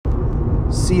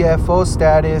CFO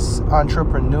status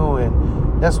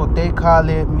entrepreneuring. That's what they call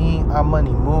it. Me, I'm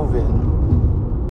money moving.